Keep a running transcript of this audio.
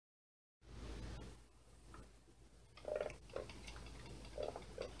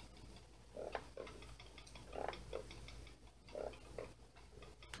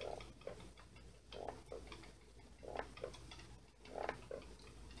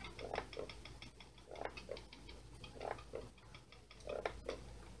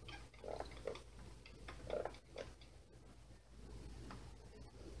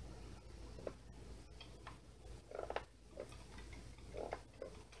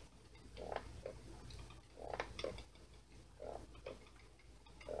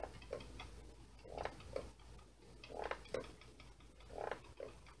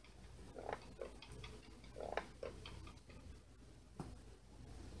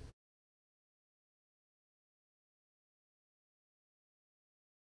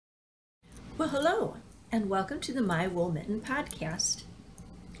Well, hello, and welcome to the My Wool Mitten podcast.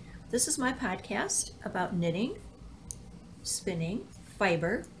 This is my podcast about knitting, spinning,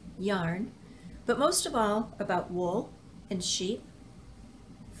 fiber, yarn, but most of all about wool and sheep,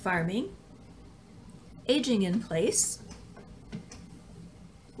 farming, aging in place.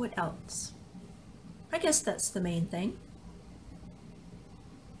 What else? I guess that's the main thing.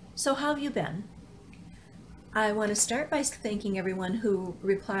 So how have you been? I want to start by thanking everyone who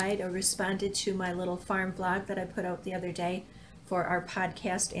replied or responded to my little farm vlog that I put out the other day for our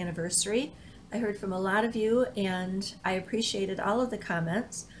podcast anniversary. I heard from a lot of you and I appreciated all of the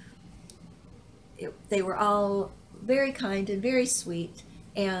comments. They were all very kind and very sweet,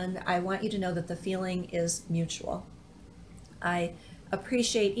 and I want you to know that the feeling is mutual. I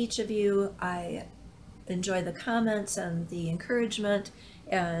appreciate each of you. I enjoy the comments and the encouragement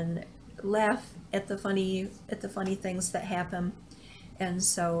and laugh at the funny things that happen. And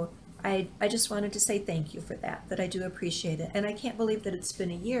so I just wanted to say thank you for that I do appreciate it. And I can't believe that it's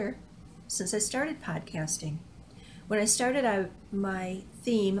been a year since I started podcasting. When I started, my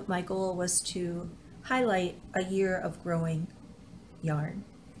goal was to highlight a year of growing yarn,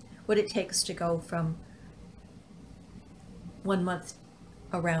 what it takes to go from 1 month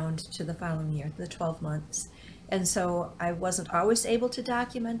around to the following year, the 12 months. And so I wasn't always able to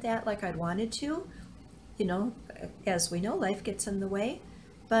document that like I'd wanted to. You know, as we know, life gets in the way,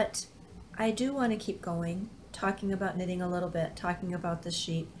 but I do want to keep going, talking about knitting a little bit, talking about the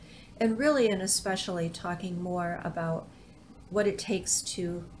sheep, and really and especially talking more about what it takes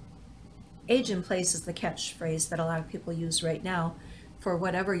to age in place is the catchphrase that a lot of people use right now for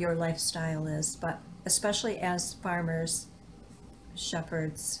whatever your lifestyle is, but especially as farmers,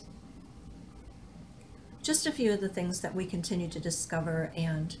 shepherds, just a few of the things that we continue to discover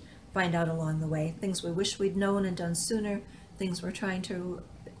and find out along the way. Things we wish we'd known and done sooner, things we're trying to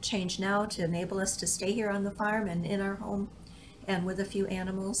change now to enable us to stay here on the farm and in our home and with a few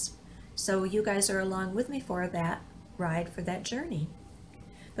animals. So you guys are along with me for that ride, for that journey.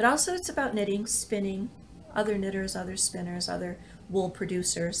 But also it's about knitting, spinning, other knitters, other spinners, other wool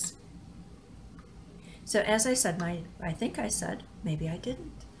producers. So as I said, I think I said, maybe I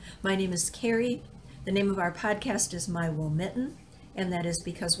didn't. My name is Carrie. The name of our podcast is My Wool Mitten, and that is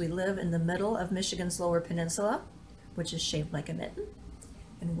because we live in the middle of Michigan's Lower Peninsula, which is shaped like a mitten,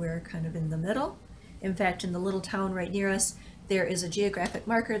 and we're kind of in the middle. In fact, in the little town right near us, there is a geographic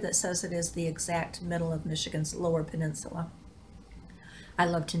marker that says it is the exact middle of Michigan's Lower Peninsula. I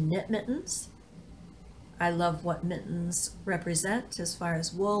love to knit mittens. I love what mittens represent as far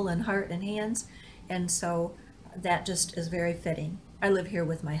as wool and heart and hands, and so that just is very fitting. I live here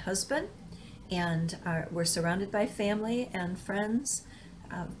with my husband, and we're surrounded by family and friends.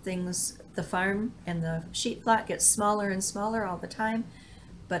 The farm and the sheep flock gets smaller and smaller all the time,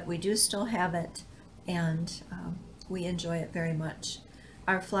 but we do still have it, and we enjoy it very much.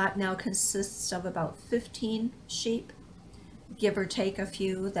 Our flock now consists of about 15 sheep, give or take a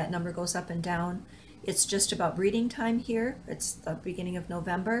few. That number goes up and down. It's just about breeding time here. It's the beginning of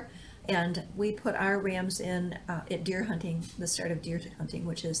November, and we put our rams in at deer hunting, the start of deer hunting,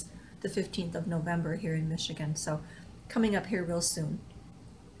 which is the 15th of November here in Michigan, so coming up here real soon.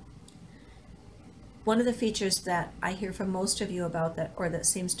 One of the features that I hear from most of you about that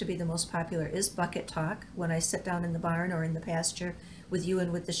seems to be the most popular is bucket talk, when I sit down in the barn or in the pasture with you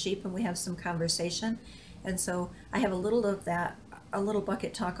and with the sheep and we have some conversation. And so I have a little of that, a little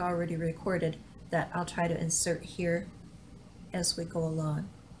bucket talk already recorded that I'll try to insert here as we go along.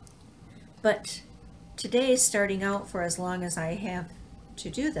 But today, starting out for as long as I have to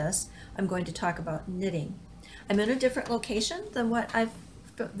do this, I'm going to talk about knitting. I'm in a different location than where I've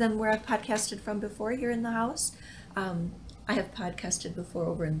podcasted from before here in the house. I have podcasted before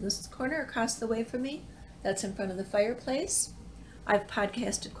over in this corner across the way from me. That's in front of the fireplace. I've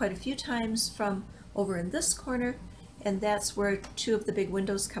podcasted quite a few times from over in this corner, and that's where two of the big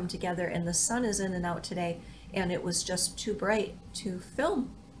windows come together, and the sun is in and out today, and it was just too bright to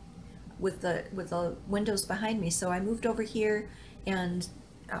film with the windows behind me. So I moved over here, and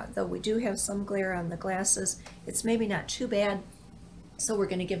though we do have some glare on the glasses, it's maybe not too bad, so we're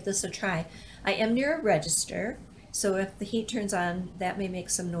going to give this a try. I am near a register, so if the heat turns on, that may make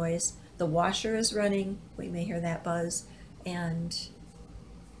some noise. The washer is running, we may hear that buzz, and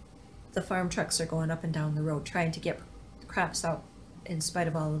the farm trucks are going up and down the road trying to get crops out in spite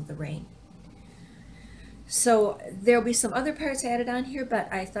of all of the rain. So there'll be some other parts added on here,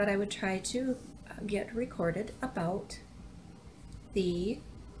 but I thought I would try to get recorded about the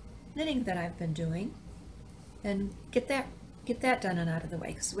knitting that I've been doing and get that done and out of the way,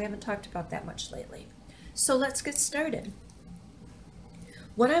 because we haven't talked about that much lately. So let's get started.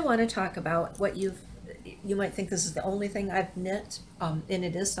 What I want to talk about, you might think this is the only thing I've knit, and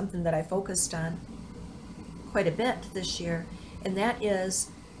it is something that I focused on quite a bit this year, and that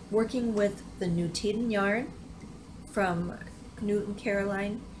is working with the new Mitten yarn from Knut and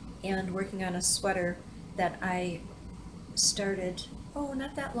Caroline, and working on a sweater that I started, oh,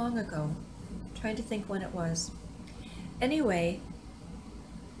 not that long ago. I'm trying to think when it was. Anyway,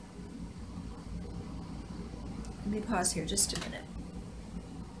 let me pause here just a minute.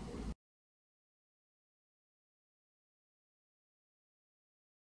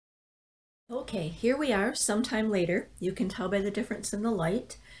 Okay, here we are sometime later. You can tell by the difference in the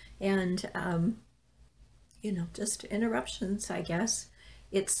light and, just interruptions, I guess.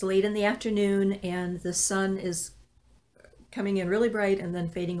 It's late in the afternoon and the sun is coming in really bright and then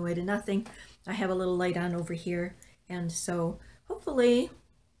fading away to nothing. I have a little light on over here, and so hopefully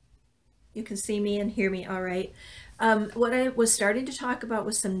you can see me and hear me all right. What I was starting to talk about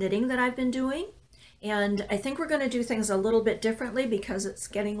was some knitting that I've been doing. And I think we're going to do things a little bit differently because it's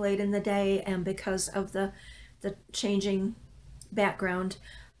getting late in the day and because of the changing background.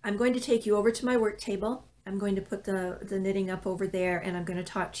 I'm going to take you over to my work table. I'm going to put the knitting up over there, and I'm going to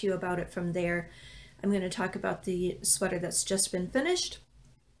talk to you about it from there. I'm going to talk about the sweater that's just been finished.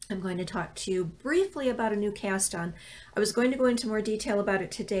 I'm going to talk to you briefly about a new cast on. I was going to go into more detail about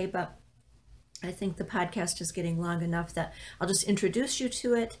it today, but I think the podcast is getting long enough that I'll just introduce you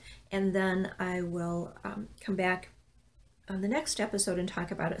to it, and then I will come back on the next episode and talk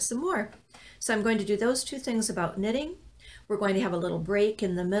about it some more. So I'm going to do those two things about knitting. We're going to have a little break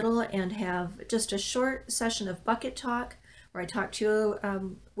in the middle and have just a short session of bucket talk, where I talk to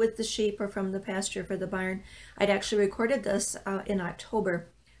you with the sheep or from the pasture for the barn. I'd actually recorded this in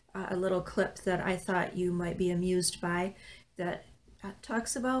October, a little clip that I thought you might be amused by, that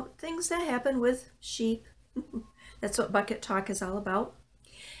talks about things that happen with sheep. That's what bucket talk is all about.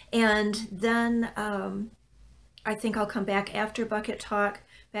 And then I think I'll come back after bucket talk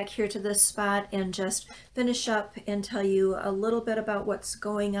back here to this spot and just finish up and tell you a little bit about what's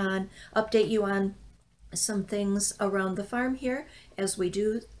going on, update you on some things around the farm here, as we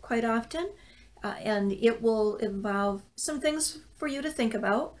do quite often. And it will involve some things for you to think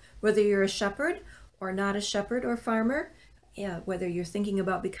about, whether you're a shepherd or not a shepherd or farmer, whether you're thinking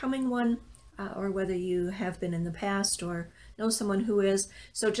about becoming one, or whether you have been in the past or know someone who is.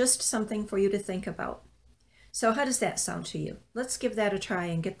 So just something for you to think about. So how does that sound to you? Let's give that a try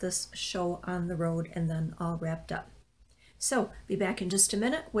and get this show on the road and then all wrapped up. So be back in just a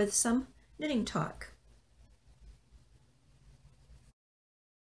minute with some knitting talk.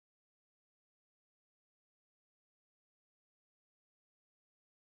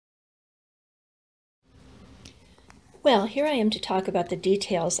 Well, here I am to talk about the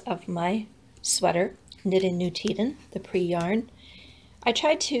details of my sweater, knit in New Mitten, the pre-yarn. I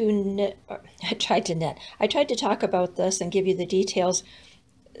tried to talk about this and give you the details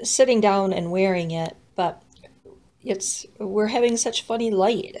sitting down and wearing it, but we're having such funny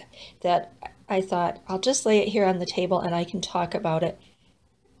light that I thought I'll just lay it here on the table and I can talk about it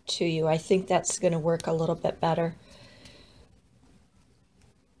to you. I think that's going to work a little bit better.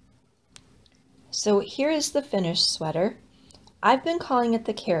 So here is the finished sweater. I've been calling it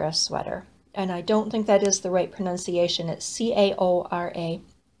the Cara sweater, and I don't think that is the right pronunciation. It's C-A-O-R-A.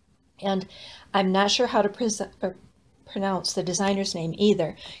 And I'm not sure how to pronounce the designer's name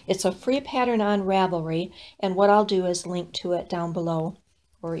either. It's a free pattern on Ravelry, and what I'll do is link to it down below,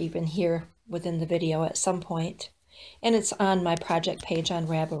 or even here within the video at some point. And it's on my project page on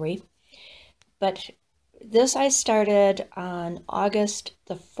Ravelry. But this I started on August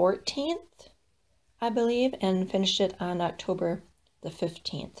the 14th, I believe, and finished it on October the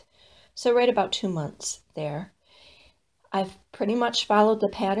 15th. So right about 2 months there. I've pretty much followed the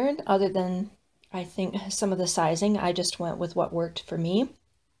pattern, other than I think some of the sizing. I just went with what worked for me.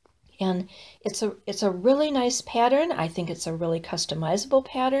 And it's a really nice pattern. I think it's a really customizable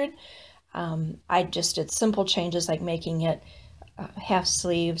pattern. I just did simple changes like making it half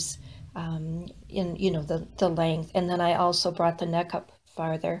sleeves in the length, and then I also brought the neck up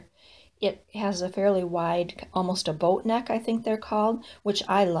farther. It has a fairly wide, almost a boat neck, I think they're called, which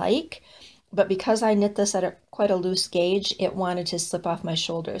I like. But because I knit this at quite a loose gauge, it wanted to slip off my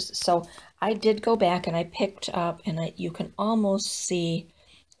shoulders. So I did go back and I picked up, and you can almost see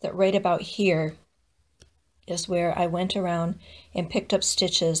that right about here is where I went around and picked up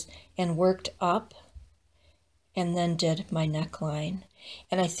stitches and worked up and then did my neckline.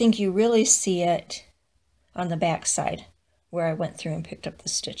 And I think you really see it on the back side where I went through and picked up the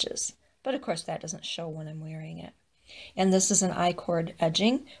stitches. But of course that doesn't show when I'm wearing it. And this is an I-cord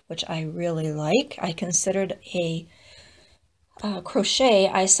edging, which I really like. I considered a crochet,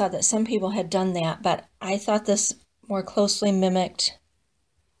 I saw that some people had done that, but I thought this more closely mimicked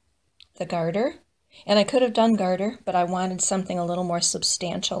the garter. And I could have done garter, but I wanted something a little more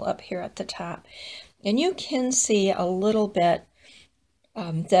substantial up here at the top. And you can see a little bit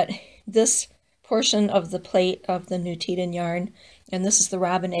that this portion of the plate of the Mitten yarn, and this is the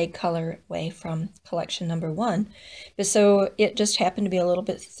robin egg colorway from collection number 1. But so it just happened to be a little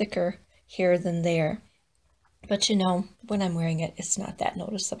bit thicker here than there. But you know, when I'm wearing it, it's not that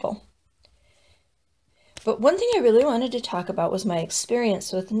noticeable. But one thing I really wanted to talk about was my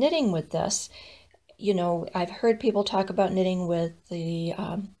experience with knitting with this. You know, I've heard people talk about knitting with the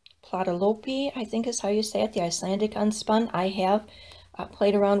Plátalopi, I think is how you say it, the Icelandic unspun. I have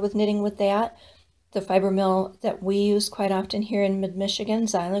played around with knitting with that. The fiber mill that we use quite often here in mid-Michigan,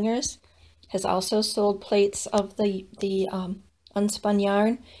 Zeilinger's, has also sold plates of the unspun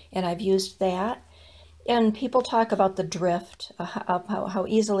yarn, and I've used that. And people talk about the drift, how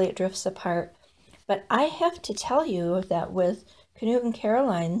easily it drifts apart. But I have to tell you that with Knut and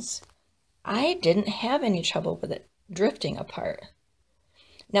Caroline's, I didn't have any trouble with it drifting apart.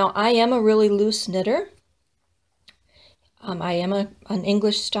 Now, I am a really loose knitter. I am an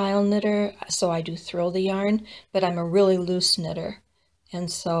English style knitter, so I do throw the yarn, but I'm a really loose knitter.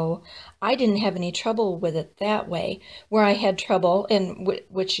 And so I didn't have any trouble with it that way. Where I had trouble, and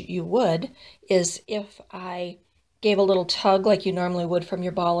which you would, is if I gave a little tug like you normally would from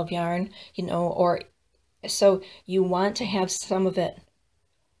your ball of yarn, you know, or so you want to have some of it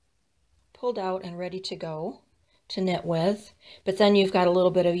pulled out and ready to go to knit with, but then you've got a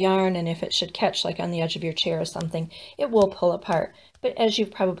little bit of yarn, and if it should catch like on the edge of your chair or something, it will pull apart. But as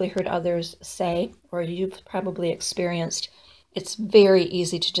you've probably heard others say, or you've probably experienced, it's very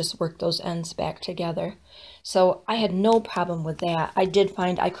easy to just work those ends back together. So I had no problem with that. I did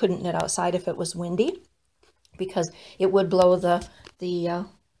find I couldn't knit outside if it was windy, because it would blow the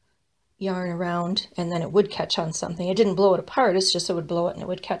yarn around, and then it would catch on something. It didn't blow it apart, it's just it would blow it and it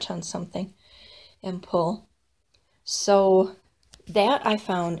would catch on something and pull. So that I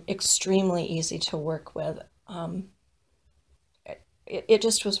found extremely easy to work with. It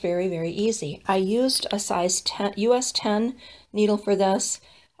just was very, very easy. I used a size 10, US 10 needle for this,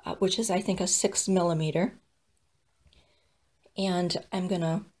 which is I think a 6mm. And I'm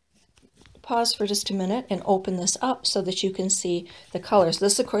gonna pause for just a minute and open this up so that you can see the colors.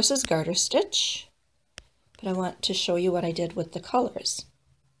 This of course is garter stitch, but I want to show you what I did with the colors.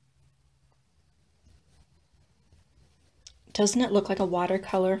 Doesn't it look like a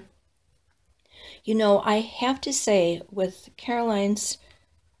watercolor? You know, I have to say with Caroline's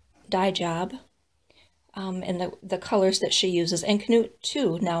dye job and the colors that she uses, and Knut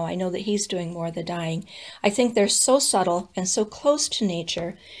too, now I know that he's doing more of the dyeing, I think they're so subtle and so close to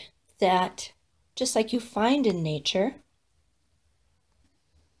nature that just like you find in nature,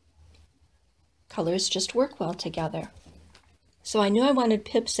 colors just work well together. So I knew I wanted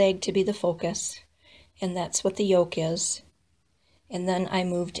Pip's egg to be the focus, and that's what the yolk is. And then I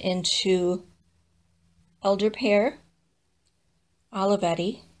moved into elderpear,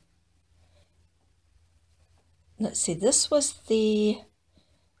 Olivetti. Let's see, this was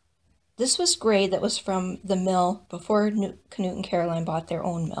gray that was from the mill before Knut and Caroline bought their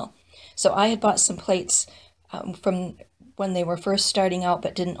own mill. So I had bought some plates from when they were first starting out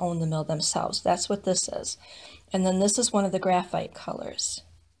but didn't own the mill themselves. That's what this is. And then this is one of the graphite colors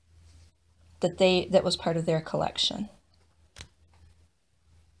that was part of their collection.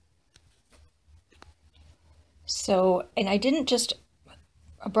 So, and I didn't just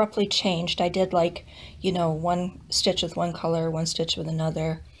abruptly change. I did like, you know, one stitch with one color, one stitch with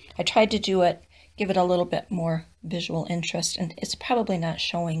another. I tried to do it, give it a little bit more visual interest, and it's probably not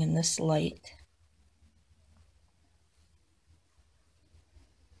showing in this light.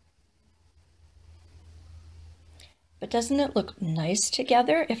 But doesn't it look nice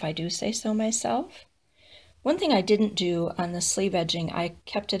together, if I do say so myself? One thing I didn't do on the sleeve edging, I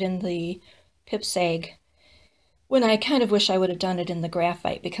kept it in the Pip's egg, when I kind of wish I would have done it in the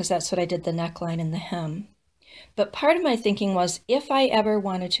graphite, because that's what I did the neckline and the hem. But part of my thinking was, if I ever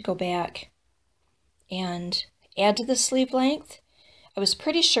wanted to go back and add to the sleeve length, I was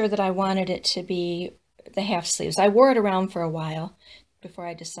pretty sure that I wanted it to be the half sleeves. I wore it around for a while before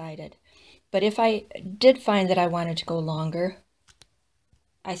I decided. But if I did find that I wanted to go longer,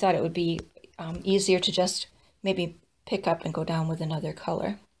 I thought it would be easier to just maybe pick up and go down with another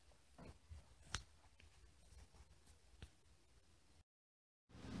color.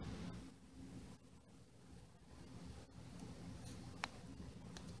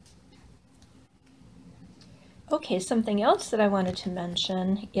 Okay, something else that I wanted to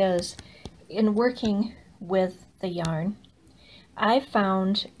mention is in working with the yarn, I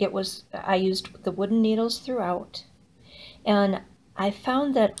found I used the wooden needles throughout, and I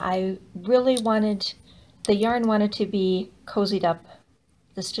found that I really the yarn wanted to be cozied up.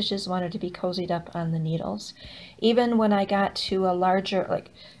 The stitches wanted to be cozied up on the needles. Even when I got to a larger,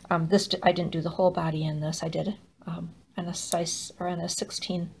 I didn't do the whole body in this. I did on a size, or on a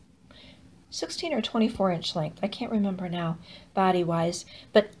 16 or 24 inch length. I can't remember now, body-wise,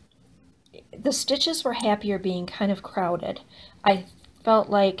 but the stitches were happier being kind of crowded. I felt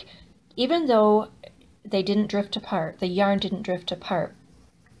like even though they didn't drift apart, the yarn didn't drift apart,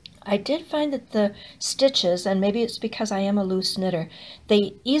 I did find that the stitches, and maybe it's because I am a loose knitter,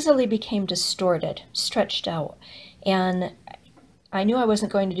 they easily became distorted, stretched out, and I knew I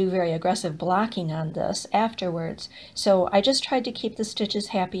wasn't going to do very aggressive blocking on this afterwards, so I just tried to keep the stitches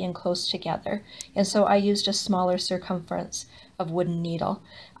happy and close together, and so I used a smaller circumference of wooden needle.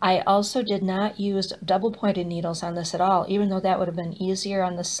 I also did not use double pointed needles on this at all, even though that would have been easier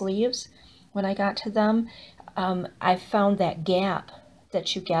on the sleeves when I got to them. I found that gap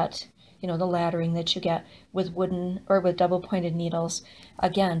that you get, the laddering that you get with wooden or with double pointed needles,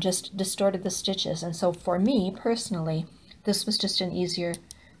 again, just distorted the stitches. And so for me personally, this was just an easier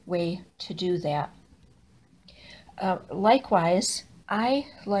way to do that. Likewise, I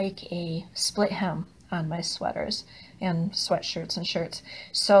like a split hem on my sweaters and sweatshirts and shirts.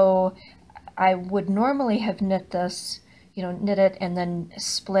 So I would normally have knit this, knit it and then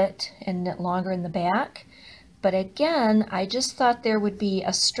split and knit longer in the back. But again, I just thought there would be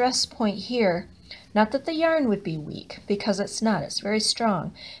a stress point here. Not that the yarn would be weak, because it's not, it's very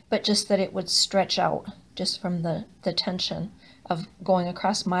strong, but just that it would stretch out just from the tension of going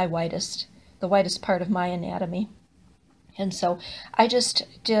across the widest part of my anatomy. And so I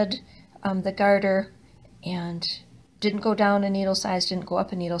just did the garter and didn't go down a needle size, didn't go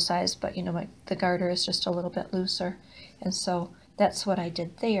up a needle size, but the garter is just a little bit looser. And so that's what I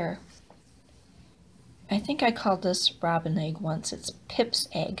did there. I think I called this robin egg once. It's Pip's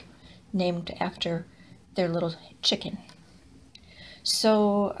egg, named after their little chicken.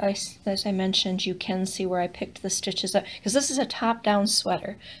 So as I mentioned, you can see where I picked the stitches up, because this is a top-down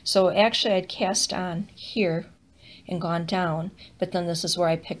sweater. So actually I'd cast on here and gone down, but then this is where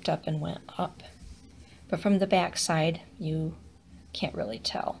I picked up and went up. But from the back side, you can't really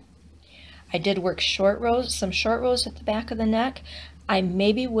tell. I did work some short rows at the back of the neck. I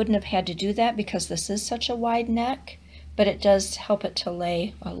maybe wouldn't have had to do that because this is such a wide neck, but it does help it to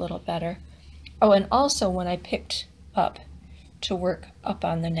lay a little better. Oh, and also when I picked up to work up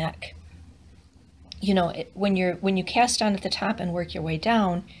on the neck, when you cast on at the top and work your way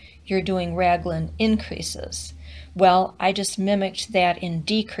down, you're doing raglan increases. Well, I just mimicked that in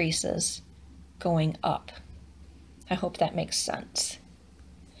decreases going up. I hope that makes sense.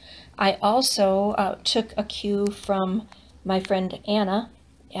 I also took a cue from my friend Anna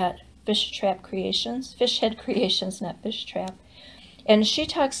at Fish Head Creations, not Fish Trap. And she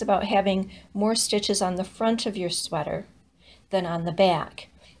talks about having more stitches on the front of your sweater than on the back.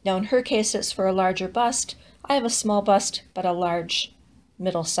 Now in her case, it's for a larger bust. I have a small bust, but a large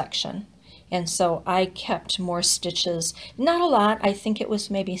middle section. And so I kept more stitches, not a lot, I think it was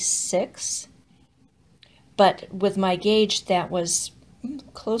maybe 6, but with my gauge that was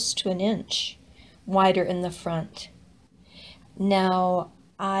close to 1 inch wider in the front. Now,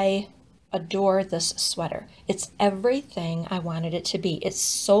 I adore this sweater. It's everything I wanted it to be. It's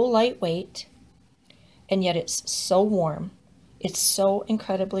so lightweight, and yet it's so warm. It's so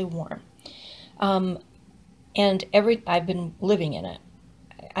incredibly warm. And I've been living in it.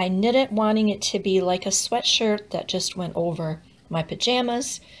 I knit it wanting it to be like a sweatshirt that just went over my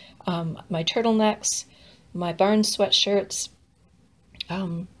pajamas, my turtlenecks, my barn sweatshirts,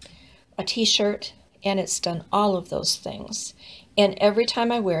 a t-shirt, and it's done all of those things. And every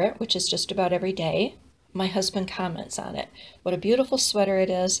time I wear it, which is just about every day, my husband comments on it. What a beautiful sweater it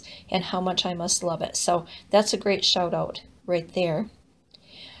is and how much I must love it. So that's a great shout out right there.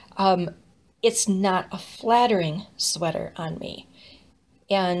 It's not a flattering sweater on me.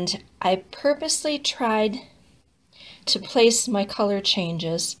 And I purposely tried to place my color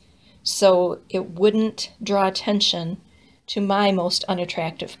changes so it wouldn't draw attention to my most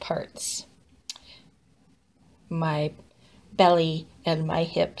unattractive parts. My belly and my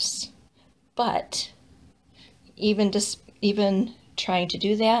hips. But even trying to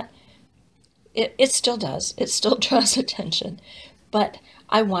do that, it still does. It still draws attention. But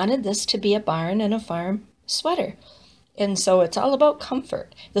I wanted this to be a barn and a farm sweater. And so it's all about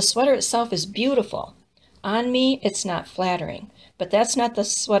comfort. The sweater itself is beautiful. On me, it's not flattering. But that's not the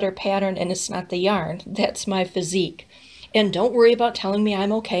sweater pattern and it's not the yarn. That's my physique. And don't worry about telling me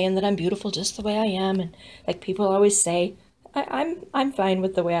I'm okay and that I'm beautiful just the way I am. And like people always say, I'm fine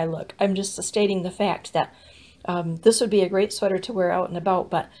with the way I look. I'm just stating the fact that this would be a great sweater to wear out and about,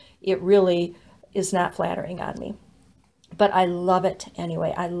 but it really is not flattering on me. But I love it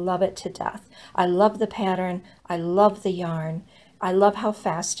anyway. I love it to death. I love the pattern. I love the yarn. I love how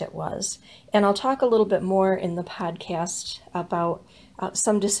fast it was. And I'll talk a little bit more in the podcast about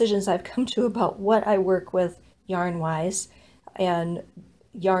some decisions I've come to about what I work with yarn-wise and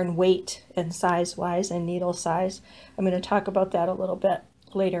yarn weight and size-wise and needle size. I'm going to talk about that a little bit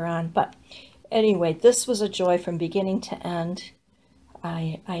later on. But anyway, this was a joy from beginning to end.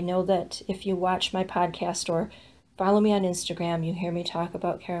 I know that if you watch my podcast or follow me on Instagram, you hear me talk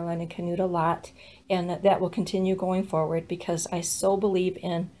about Caroline and Canute a lot, and that will continue going forward because I so believe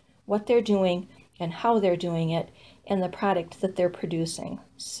in what they're doing and how they're doing it and the product that they're producing.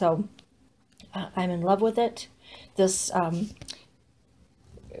 So I'm in love with it. This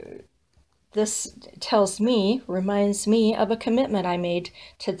reminds me of a commitment I made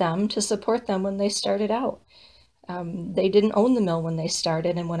to them to support them when they started out. They didn't own the mill when they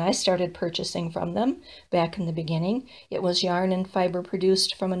started, and when I started purchasing from them back in the beginning, it was yarn and fiber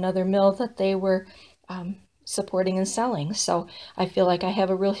produced from another mill that they were supporting and selling. So I feel like I have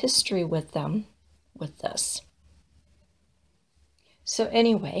a real history with them with this. So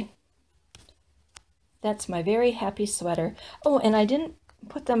anyway, that's my very happy sweater. Oh, and I didn't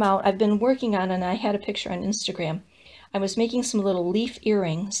put them out. I've been working on, and I had a picture on Instagram. I was making some little leaf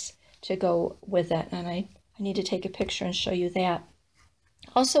earrings to go with it, and I need to take a picture and show you that.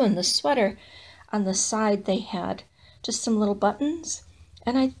 Also in the sweater, on the side, they had just some little buttons,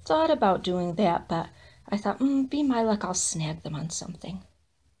 and I thought about doing that, but I thought, be my luck, I'll snag them on something.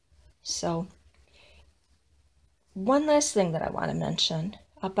 So one last thing that I want to mention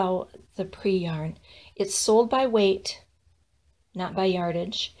about the pre-yarn. It's sold by weight, not by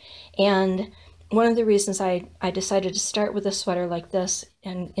yardage. And one of the reasons I decided to start with a sweater like this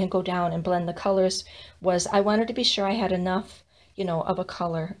and go down and blend the colors was I wanted to be sure I had enough, of a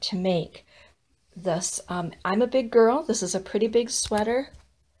color to make this. I'm a big girl. This is a pretty big sweater.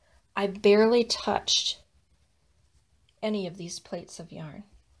 I barely touched any of these plates of yarn.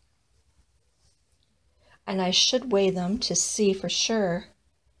 And I should weigh them to see for sure,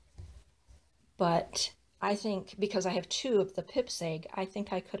 but I think because I have 2 of the pipsag, I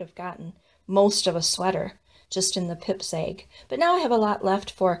think I could have gotten most of a sweater just in the pipsag. But now I have a lot left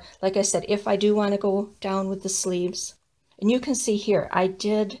for, like I said, if I do want to go down with the sleeves. And you can see here, I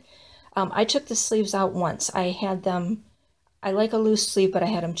took the sleeves out once. I had them, I like a loose sleeve, but I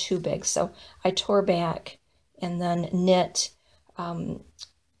had them too big. So I tore back and then knit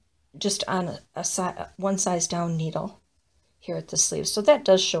just on one size down needle here at the sleeves. So that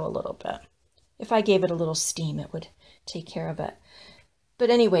does show a little bit. If I gave it a little steam, it would take care of it. But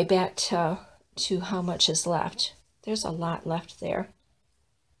anyway, back to how much is left. There's a lot left there.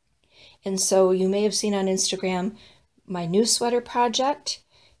 And so you may have seen on Instagram my new sweater project,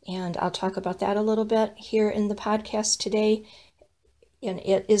 and I'll talk about that a little bit here in the podcast today. And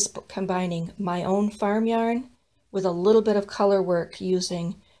it is combining my own farm yarn with a little bit of color work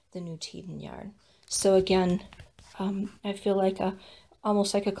using the new Mitten yarn. So again, I feel like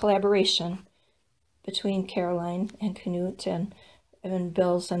almost like a collaboration between Caroline and Canute and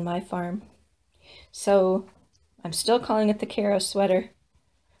Bill's and my farm. So I'm still calling it the Caro sweater,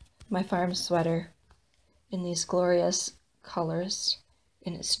 my farm sweater, in these glorious colors.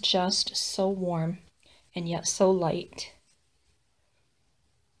 And it's just so warm and yet so light.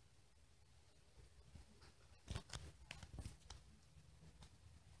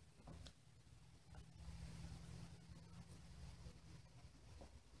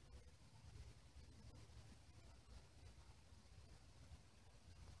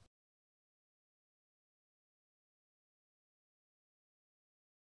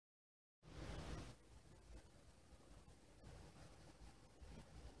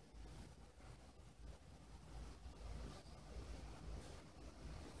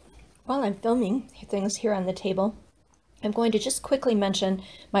 While I'm filming things here on the table, I'm going to just quickly mention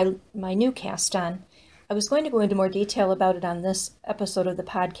my new cast on. I was going to go into more detail about it on this episode of the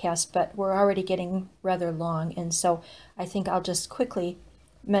podcast, but we're already getting rather long, and so I think I'll just quickly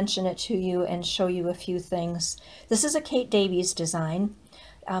mention it to you and show you a few things. This is a Kate Davies design.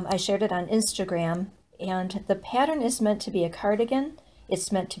 I shared it on Instagram, and the pattern is meant to be a cardigan. It's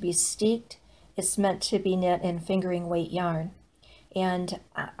meant to be steeked. It's meant to be knit in fingering weight yarn. And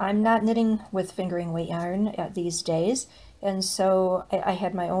I'm not knitting with fingering weight yarn these days, and so I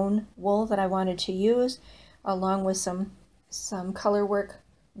had my own wool that I wanted to use, along with some color work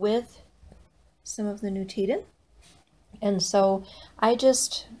with some of the new Mitten. And so I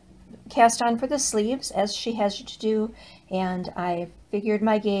just cast on for the sleeves as she has you to do, and I figured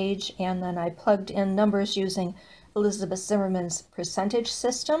my gauge, and then I plugged in numbers using Elizabeth Zimmerman's percentage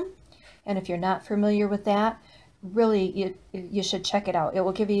system. And if you're not familiar with that, really you should check it out. It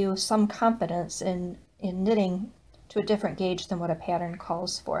will give you some confidence in knitting to a different gauge than what a pattern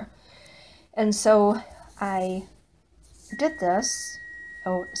calls for. And so I did this.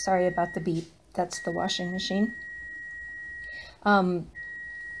 Oh, sorry about the beep. That's the washing machine.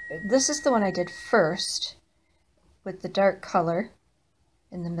 This is the one I did first with the dark color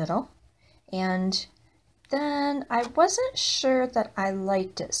in the middle. And then I wasn't sure that I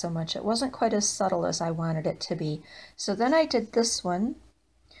liked it so much. It wasn't quite as subtle as I wanted it to be. So then I did this one,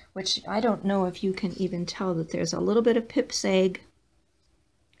 which I don't know if you can even tell that there's a little bit of Pip's egg.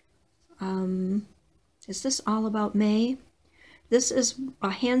 Is this all about May? This is a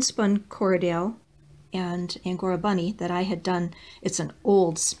hand-spun Corriedale and Angora Bunny that I had done. It's an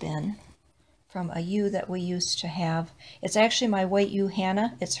old spin from a ewe that we used to have. It's actually my white ewe,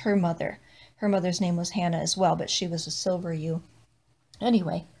 Hannah. It's her mother. Her mother's name was Hannah as well, but she was a silver ewe.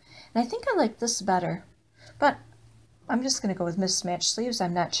 Anyway, and I think I like this better, but I'm just going to go with mismatched sleeves.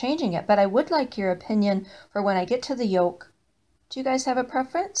 I'm not changing it, but I would like your opinion for when I get to the yoke. Do you guys have a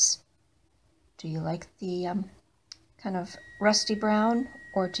preference? Do you like the kind of rusty brown,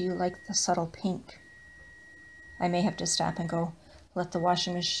 or do you like the subtle pink? I may have to stop and go let the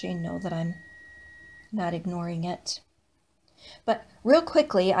washing machine know that I'm not ignoring it. But real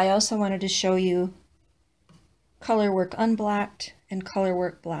quickly, I also wanted to show you color work unblocked and color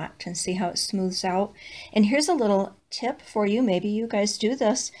work blocked and see how it smooths out. And here's a little tip for you. Maybe you guys do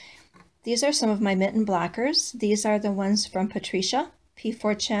this. These are some of my mitten blockers. These are the ones from Patricia P.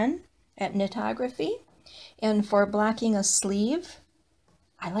 Fortune at Knitography. And for blocking a sleeve,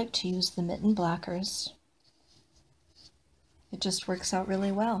 I like to use the mitten blockers. It just works out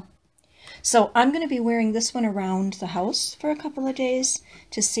really well. So I'm going to be wearing this one around the house for a couple of days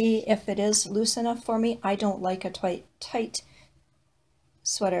to see if it is loose enough for me. I don't like a tight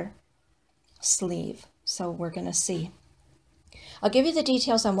sweater sleeve, so we're going to see. I'll give you the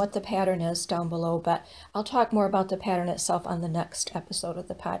details on what the pattern is down below, but I'll talk more about the pattern itself on the next episode of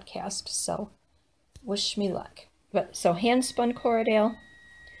the podcast, so wish me luck. So hand-spun Corriedale,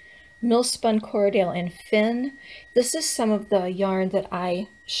 mill-spun Corriedale and Finn. This is some of the yarn that I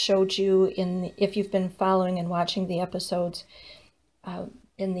showed you if you've been following and watching the episodes,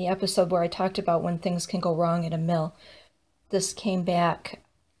 in the episode where I talked about when things can go wrong at a mill. This came back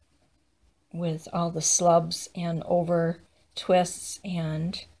with all the slubs and over twists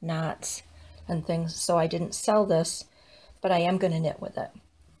and knots and things, so I didn't sell this, but I am going to knit with it.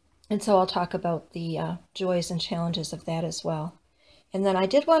 And so I'll talk about the joys and challenges of that as well. And then I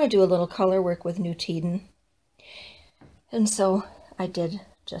did want to do a little color work with New Mitten, and so I did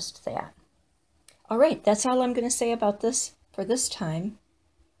just that. All right, that's all I'm going to say about this for this time.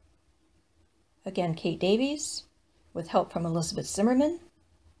 Again, Kate Davies, with help from Elizabeth Zimmerman.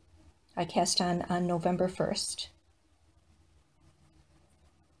 I cast on November 1st.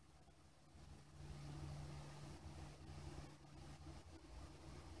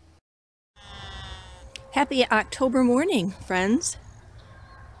 Happy October morning, friends.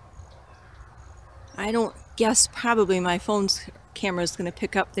 I don't guess probably my phone's camera is going to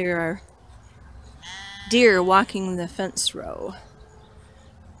pick up there are deer walking the fence row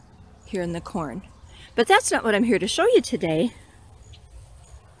here in the corn. But that's not what I'm here to show you today.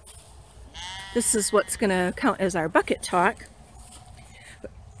 This is what's going to count as our bucket talk.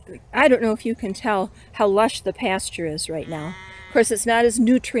 I don't know if you can tell how lush the pasture is right now. Of course, it's not as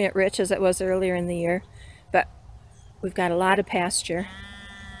nutrient rich as it was earlier in the year, but we've got a lot of pasture.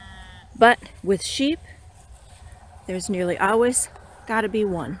 But with sheep, there's nearly always got to be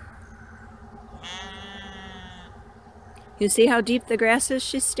one. You see how deep the grass is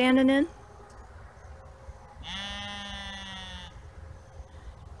she's standing in?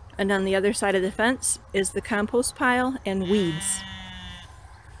 And on the other side of the fence is the compost pile and weeds.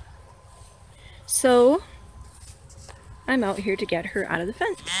 So I'm out here to get her out of the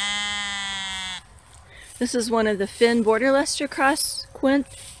fence. This is one of the Finn Border Leicester Cross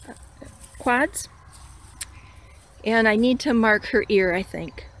quads. And I need to mark her ear, I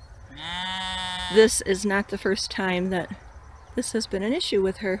think. This is not the first time that this has been an issue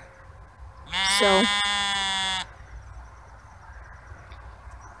with her. So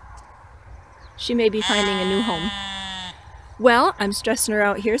she may be finding a new home. Well, I'm stressing her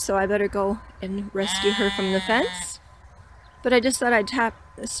out here, so I better go and rescue her from the fence. But I just thought I'd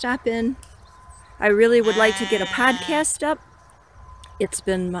stop in. I really would like to get a podcast up. It's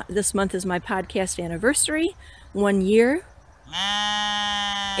been, this month is my podcast anniversary, 1 year.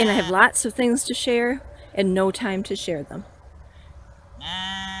 And I have lots of things to share and no time to share them.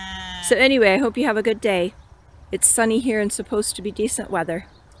 So anyway, I hope you have a good day. It's sunny here and supposed to be decent weather.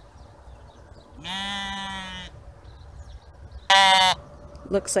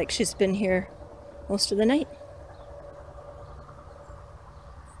 Looks like she's been here most of the night.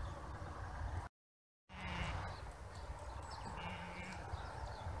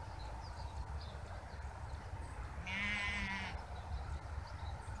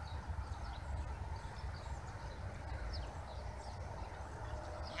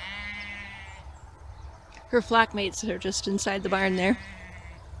 Her flock mates are just inside the barn there.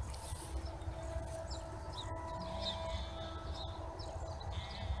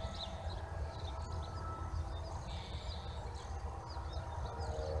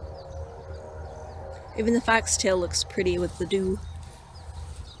 Even the foxtail looks pretty with the dew.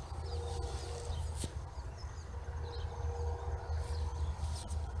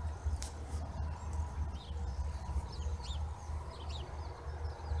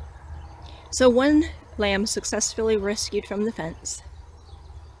 So one lamb successfully rescued from the fence.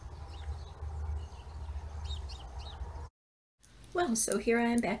 Well, so here I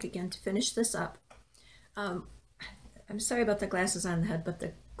am back again to finish this up. I'm sorry about the glasses on the head, but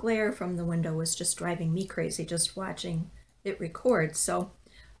the glare from the window was just driving me crazy just watching it record, so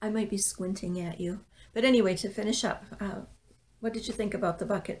I might be squinting at you. But anyway, to finish up, what did you think about the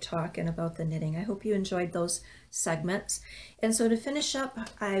bucket talk and about the knitting? I hope you enjoyed those segments. And so to finish up,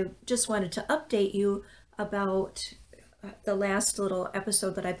 I just wanted to update you about the last little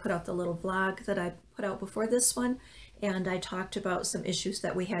episode that I put out, the little vlog that I put out before this one. And I talked about some issues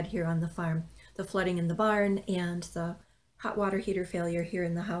that we had here on the farm, the flooding in the barn and the hot water heater failure here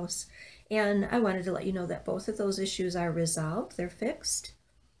in the house. And I wanted to let you know that both of those issues are resolved, they're fixed.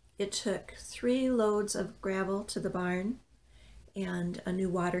 It took 3 loads of gravel to the barn and a new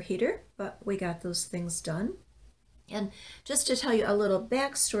water heater, but we got those things done. And just to tell you a little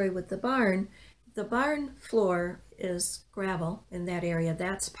backstory with the barn floor is gravel in that area.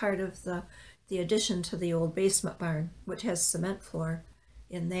 That's part of the addition to the old basement barn, which has cement floor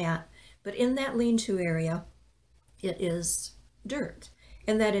in that. But in that lean-to area, it is dirt.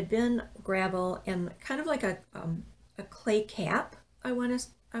 And that had been gravel and kind of like a clay cap, I want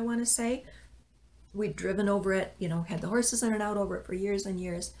to say. We'd driven over it, you know, had the horses in and out over it for years and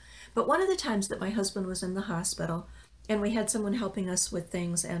years. But one of the times that my husband was in the hospital and we had someone helping us with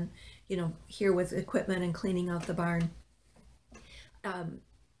things and, you know, here with equipment and cleaning out the barn,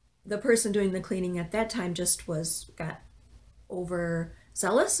 the person doing the cleaning at that time just got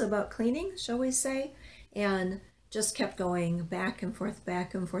overzealous about cleaning, shall we say, and just kept going back and forth,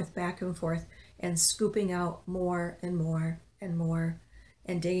 back and forth, back and forth, and scooping out more and more and more,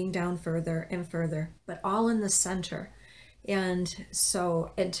 and digging down further and further, but all in the center. And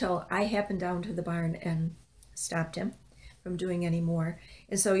so until I happened down to the barn and stopped him from doing any more.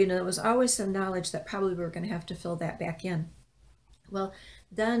 And so, you know, there was always some knowledge that probably we were going to have to fill that back in. Well,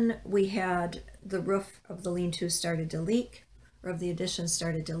 then we had the roof of the lean-to started to leak, or of the addition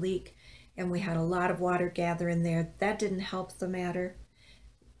started to leak, and we had a lot of water gather in there. That didn't help the matter.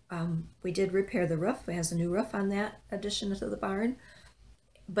 We did repair the roof. It has a new roof on that addition to the barn.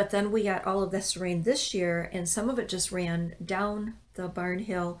 But then we got all of this rain this year, and some of it just ran down the barn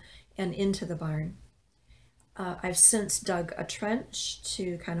hill and into the barn. I've since dug a trench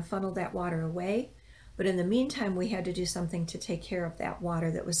to kind of funnel that water away. But in the meantime, we had to do something to take care of that water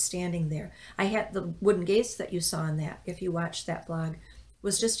that was standing there. I had the wooden gates that you saw in that, if you watched that vlog,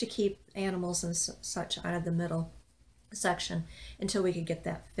 was just to keep animals and such out of the middle section until we could get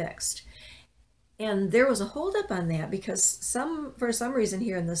that fixed. And there was a holdup on that because for some reason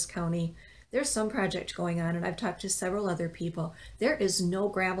here in this county, there's some project going on, and I've talked to several other people. There is no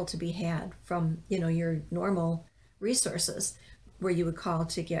gravel to be had from, you know, your normal resources where you would call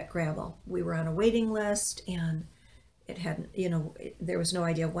to get gravel. We were on a waiting list, and it hadn't, you know, there was no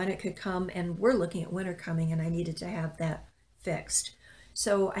idea when it could come, and we're looking at winter coming, and I needed to have that fixed.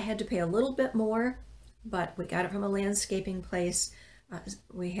 So I had to pay a little bit more, but we got it from a landscaping place.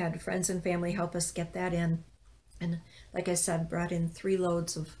 We had friends and family help us get that in, and like I said, brought in 3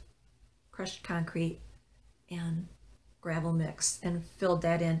 loads of crushed concrete and gravel mix and filled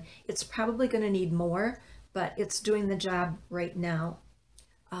that in. It's probably going to need more, but it's doing the job right now.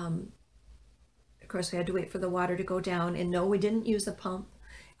 Of course, we had to wait for the water to go down, and no, we didn't use a pump.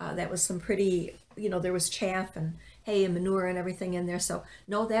 That was some pretty, you know, there was chaff and hay and manure and everything in there. So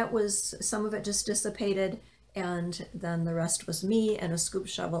no, that was, some of it just dissipated, and then the rest was me and a scoop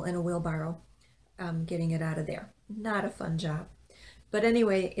shovel and a wheelbarrow getting it out of there. Not a fun job. But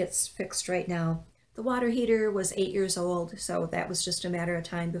anyway, it's fixed right now. The water heater was 8 years old, so that was just a matter of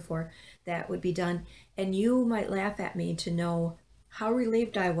time before that would be done. And you might laugh at me to know how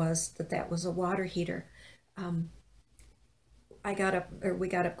relieved I was that that was a water heater. We got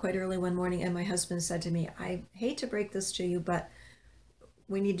up quite early one morning, and my husband said to me, I hate to break this to you, but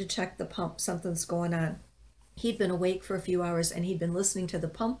we need to check the pump. Something's going on. He'd been awake for a few hours, and he'd been listening to the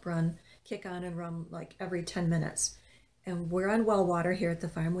pump run, kick on and run like every 10 minutes. And we're on well water here at the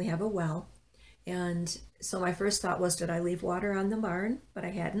farm. We have a well. And so my first thought was, did I leave water on the barn? But I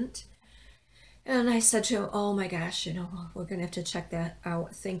hadn't. And I said to him, oh my gosh, we're going to have to check that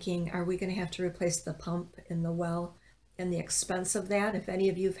out, thinking, are we going to have to replace the pump in the well and the expense of that? If any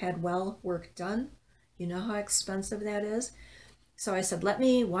of you have had well work done, you know how expensive that is. So I said, let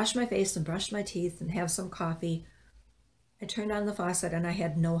me wash my face and brush my teeth and have some coffee. I turned on the faucet and I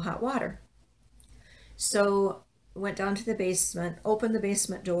had no hot water. So went down to the basement, opened the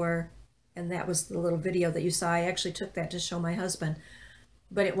basement door, and that was the little video that you saw. I actually took that to show my husband.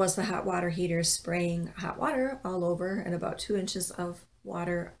 But it was the hot water heater spraying hot water all over and about 2 inches of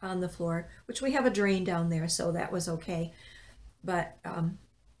water on the floor, which we have a drain down there, so that was okay. But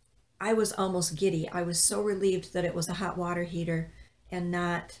I was almost giddy. I was so relieved that it was a hot water heater and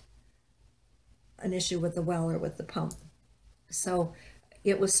not an issue with the well or with the pump. So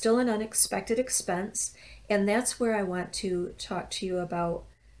it was still an unexpected expense, and that's where I want to talk to you about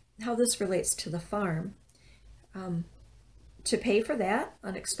how this relates to the farm. To pay for that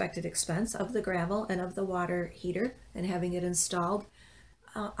unexpected expense of the gravel and of the water heater and having it installed,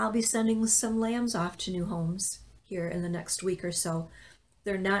 I'll be sending some lambs off to new homes here in the next week or so.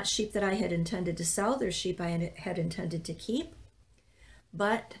 They're not sheep that I had intended to sell. They're sheep I had intended to keep.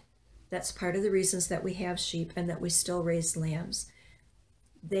 But that's part of the reasons that we have sheep and that we still raise lambs.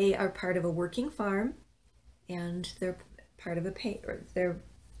 They are part of a working farm, and they're part of they're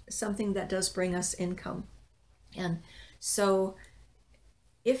something that does bring us income. And so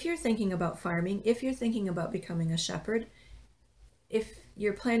if you're thinking about farming, if you're thinking about becoming a shepherd, if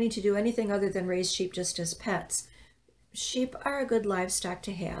you're planning to do anything other than raise sheep just as pets, sheep are a good livestock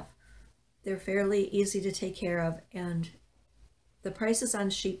to have. They're fairly easy to take care of, and the prices on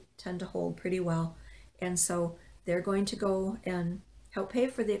sheep tend to hold pretty well. And so they're going to go and help pay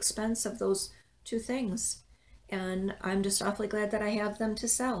for the expense of those two things. And I'm just awfully glad that I have them to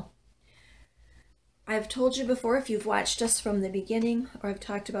sell. I've told you before, if you've watched us from the beginning, or I've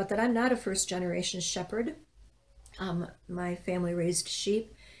talked about that, I'm not a first-generation shepherd. My family raised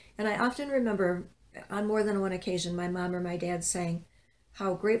sheep, and I often remember on more than one occasion my mom or my dad saying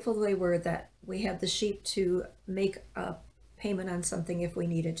how grateful they were that we had the sheep to make a payment on something if we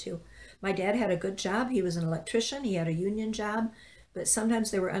needed to. My dad had a good job. He was an electrician. He had a union job, but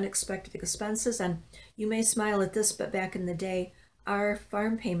sometimes there were unexpected expenses. And you may smile at this, but back in the day, our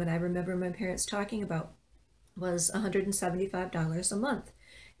farm payment, I remember my parents talking about, was $175 a month.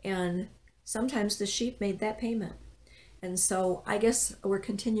 And sometimes the sheep made that payment. And so I guess we're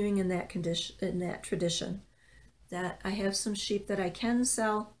continuing in that tradition, that I have some sheep that I can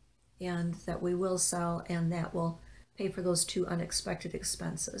sell and that we will sell, and that will pay for those two unexpected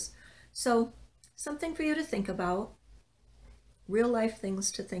expenses. So something for you to think about, real life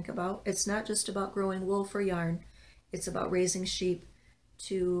things to think about. It's not just about growing wool for yarn. It's about raising sheep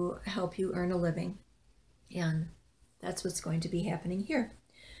to help you earn a living. And that's what's going to be happening here.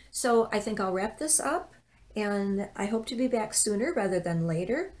 So I think I'll wrap this up, and I hope to be back sooner rather than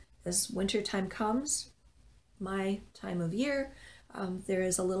later. As winter time comes, my time of year, there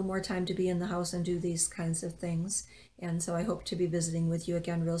is a little more time to be in the house and do these kinds of things. And so I hope to be visiting with you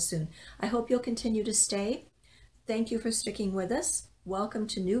again real soon. I hope you'll continue to stay. Thank you for sticking with us. Welcome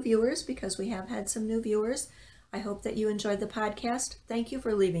to new viewers, because we have had some new viewers. I hope that you enjoyed the podcast. Thank you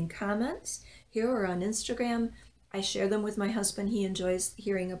for leaving comments here or on Instagram. I share them with my husband. He enjoys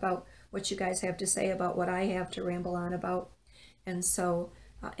hearing about what you guys have to say about what I have to ramble on about. And so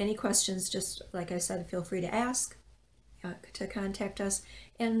any questions, just like I said, feel free to ask, to contact us.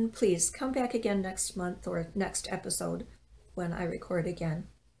 And please come back again next month or next episode when I record again.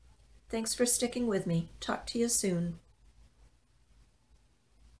 Thanks for sticking with me. Talk to you soon.